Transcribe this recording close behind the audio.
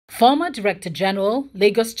Former Director General,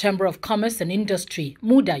 Lagos Chamber of Commerce and Industry,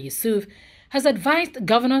 Muda Yusuf, has advised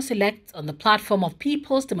governors-elect on the platform of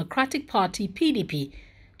People's Democratic Party (PDP)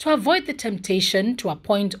 to avoid the temptation to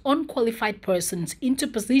appoint unqualified persons into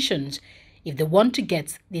positions if they want to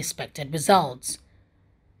get the expected results.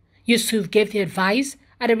 Yusuf gave the advice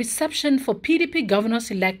at a reception for PDP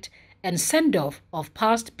governors-elect and send-off of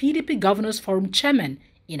past PDP Governors Forum chairman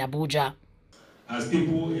in Abuja. As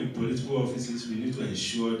people in political offices, we need to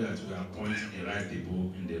ensure that we appoint the right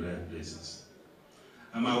people in the right places.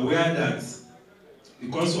 I'm aware that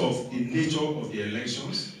because of the nature of the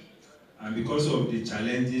elections and because of the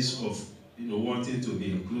challenges of wanting to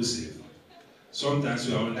be inclusive, sometimes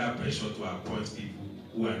we are under pressure to appoint people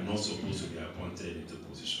who are not supposed to be appointed into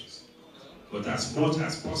positions. But as much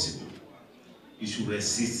as possible, you should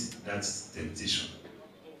resist that temptation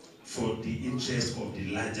for the interest of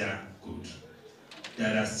the larger good.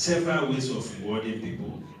 There are several ways of rewarding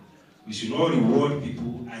people. We should not reward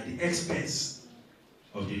people at the expense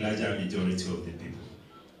of the larger majority of the people.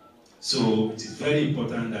 So it is very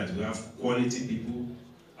important that we have quality people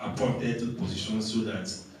appointed to positions so that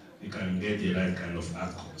we can get the right kind of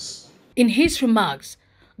outcomes. In his remarks,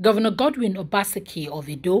 Governor Godwin Obaseki of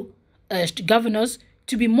Edo urged governors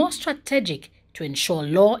to be more strategic to ensure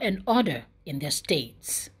law and order in their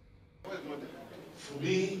states. For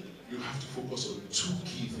me, you have to focus on two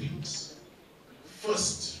key things.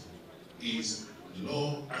 First is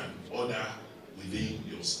law and order within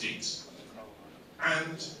your state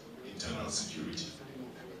and internal security.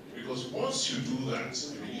 Because once you do that,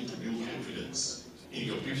 you begin to build confidence in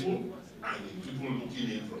your people and in people looking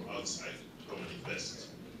in from outside to come and invest.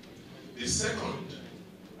 The second,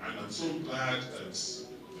 and I'm so glad that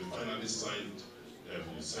we finally signed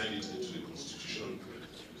it into the Constitution,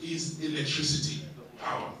 is electricity,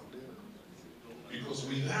 power. Because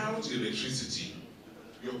without electricity,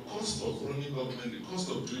 your cost of running government, the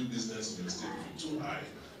cost of doing business in the state will be too high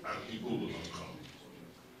and people will not come.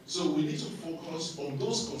 So we need to focus on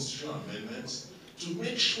those constitutional amendments to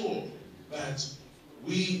make sure that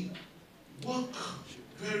we work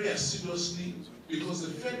very assiduously, because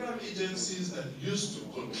the federal agencies that used to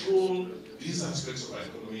control these aspects of our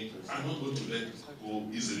economy are not going to let go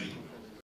easily.